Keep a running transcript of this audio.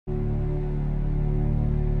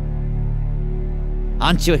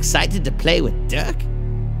Aren't you excited to play with Dirk?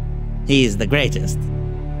 He's the greatest.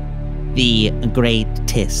 The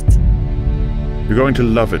greatest. You're going to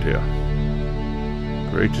love it here.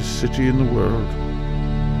 Greatest city in the world.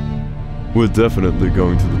 We're definitely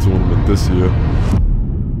going to the tournament this year.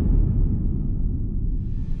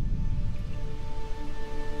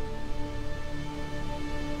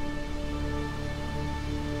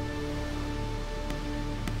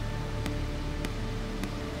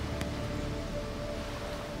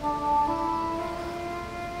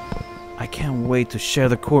 I can't wait to share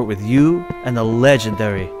the court with you and the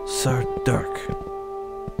legendary Sir Dirk.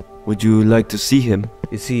 Would you like to see him?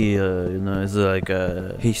 Is he, is it like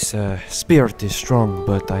a... His spirit is strong,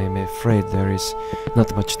 but I am afraid there is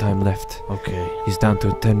not much time left. Okay. He's down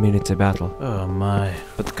to 10 minutes a battle. Oh my.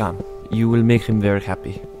 But come, you will make him very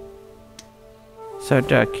happy. Sir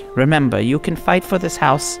Dirk, remember, you can fight for this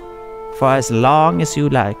house for as long as you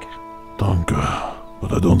like. Danke,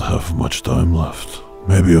 but I don't have much time left.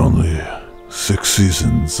 Maybe only 6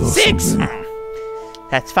 seasons or 6? something.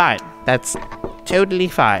 That's fine. That's totally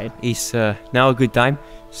fine. Is now a good time?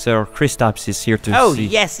 Sir Kristaps is here to Oh, see...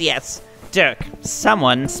 yes. Dirk,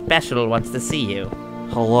 someone special wants to see you.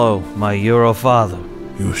 Hello, my Euro father.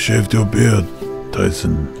 You shaved your beard,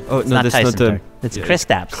 Tyson. Oh, It's no, not that's Tyson, not Dirk. It's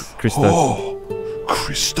Kristaps. Kristaps. Oh,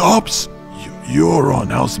 Kristaps? You're on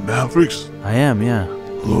House Mavericks? I am, yeah.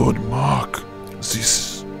 Lord Mark, this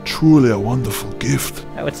is truly a wonderful gift.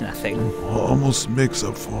 Oh, it's nothing. Almost makes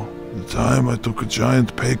up for the time I took a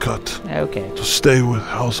giant pay cut Okay. to stay with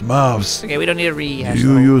House Mavs. Okay, we don't need to rehash.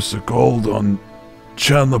 You used the gold on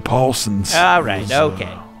Chandler Parsons. All right, It was,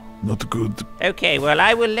 okay. Not good. Okay, well,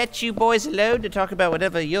 I will let you boys alone to talk about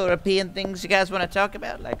whatever European things you guys want to talk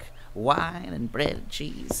about, like wine and bread and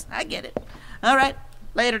cheese. I get it. All right,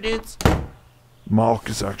 later, dudes. Mark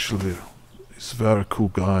is actually, he's a very cool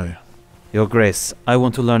guy. Your Grace, I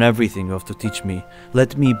want to learn everything you have to teach me.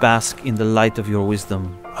 Let me bask in the light of your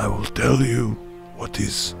wisdom. I will tell you what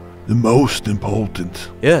is the most important.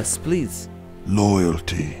 Yes, please.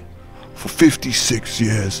 Loyalty. For 56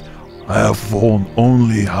 years, I have worn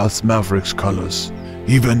only House Mavericks colors,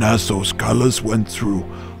 even as those colors went through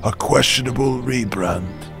a questionable rebrand.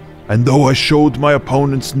 And though I showed my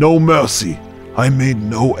opponents no mercy, I made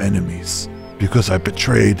no enemies, because I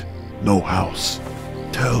betrayed no house.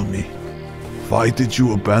 Tell me, why did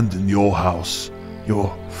you abandon your house,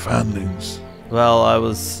 your fanlings? Well, I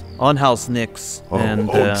was on House Knicks, and...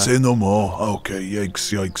 Say no more. Okay,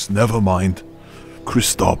 yikes, never mind.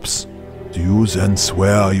 Kristaps, do you then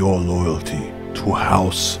swear your loyalty to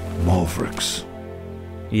House Mavericks?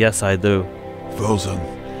 Yes, I do. Well then,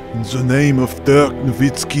 in the name of Dirk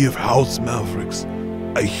Nowitzki of House Mavericks,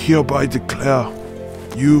 I hereby declare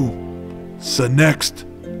you the next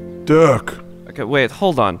Dirk. Okay, wait,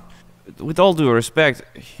 hold on. With all due respect,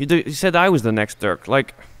 you said I was the next Dirk,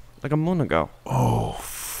 like a month ago. Oh,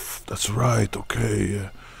 that's right, okay.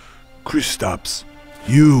 Kristaps,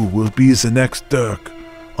 you will be the next Dirk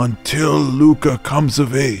until Luka comes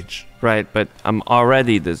of age. Right, but I'm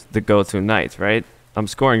already the go-to knight, right? I'm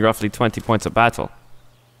scoring roughly 20 points a battle.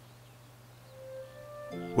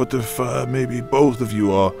 What if maybe both of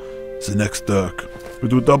you are the next Dirk? We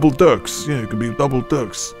do double Dirks. Yeah, it could be double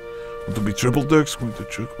Dirks. Want to be triple Dirks? Want to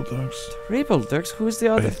triple Dirks? Triple Dirks? Who's the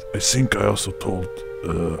other? I think I also told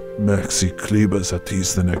Maxi Klebers that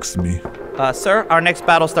he's the next me. Sir, our next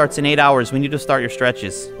battle starts in 8 hours. We need to start your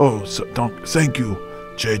stretches. Oh, so thank you,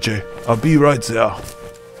 JJ. I'll be right there.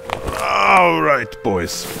 All right,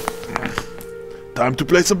 boys. Time to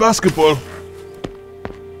play some basketball.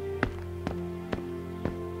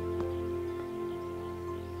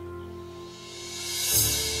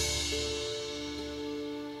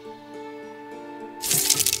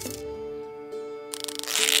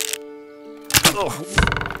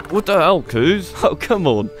 What the hell, Coos? Oh, come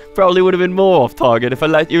on. Probably would have been more off target if I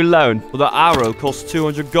let you alone. Well, the arrow costs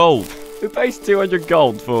 200 gold. Who pays 200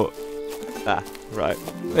 gold for... Ah, right.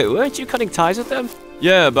 Wait, weren't you cutting ties with them?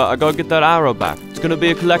 Yeah, but I gotta get that arrow back. It's gonna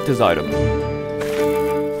be a collector's item.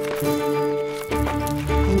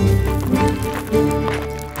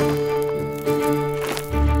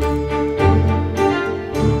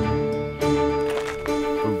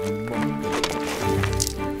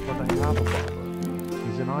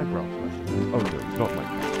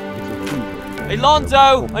 Hey,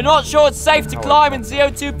 Lonzo! I'm not sure it's safe to climb in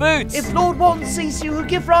CO2 boots! If Lord Walton sees you, he'll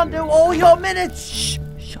give Rondo all your minutes. Shh!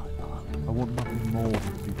 Shut up. I want nothing more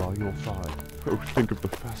than to be by your side. Oh, think of the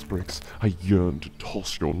fast breaks. I yearn to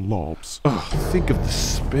toss your lobs. Think of the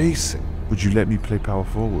spacing. Would you let me play power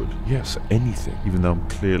forward? Yes, anything. Even though I'm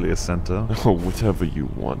clearly a center? Oh, whatever you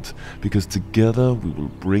want. Because together we will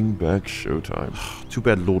bring back Showtime. Too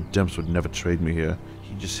bad Lord Demps would never trade me here.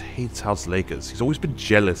 He just hates House Lakers. He's always been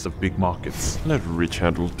jealous of big markets. Let Rich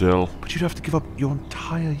handle Dell. But you'd have to give up your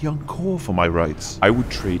entire young core for my rights. I would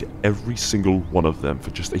trade every single one of them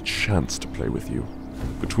for just a chance to play with you.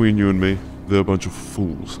 Between you and me, they're a bunch of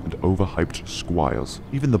fools and overhyped squires.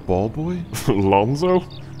 Even the ball boy? Lonzo?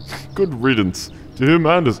 Good riddance to him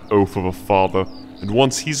and his oaf of a father. And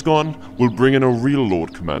once he's gone, we'll bring in a real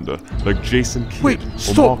Lord Commander, like Jason Kidd Wait, or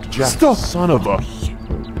stop, Mark Jackson. stop. Son of a...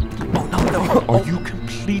 Are you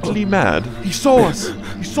completely mad? He saw us!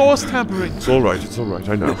 He saw us tampering! It's alright,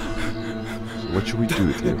 I know. So what should we do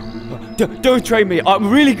with you? Don't trade me. I'm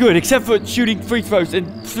really good, except for shooting free throws and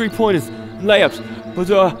 3-pointers, layups.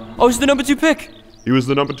 But I was the number 2 pick. He was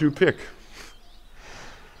the number 2 pick.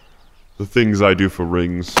 The things I do for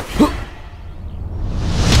rings.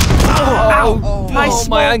 My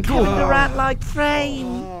small ankle. Kevin Durant-like frame.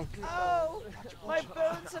 Oh, my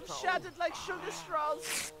bones have shattered like sugar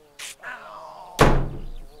straws.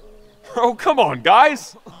 Oh, come on,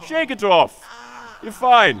 guys. Shake it off. You're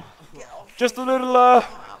fine. Just a little,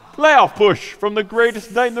 playoff push from the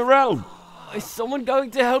greatest night in the realm. Is someone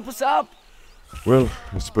going to help us up? Well,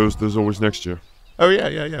 I suppose there's always next year. Oh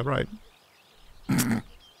yeah, right.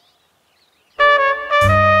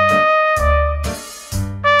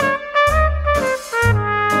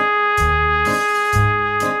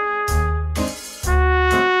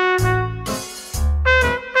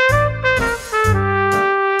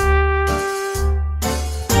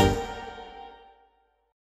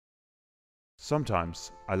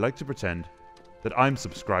 Sometimes I like to pretend that I'm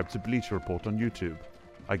subscribed to Bleacher Report on YouTube.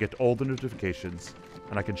 I get all the notifications,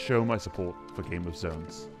 and I can show my support for Game of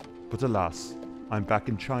Zones. But alas, I'm back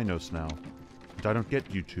in Chinos now, and I don't get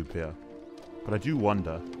YouTube here. But I do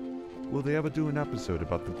wonder, will they ever do an episode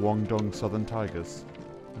about the Guangdong Southern Tigers?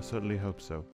 I certainly hope so.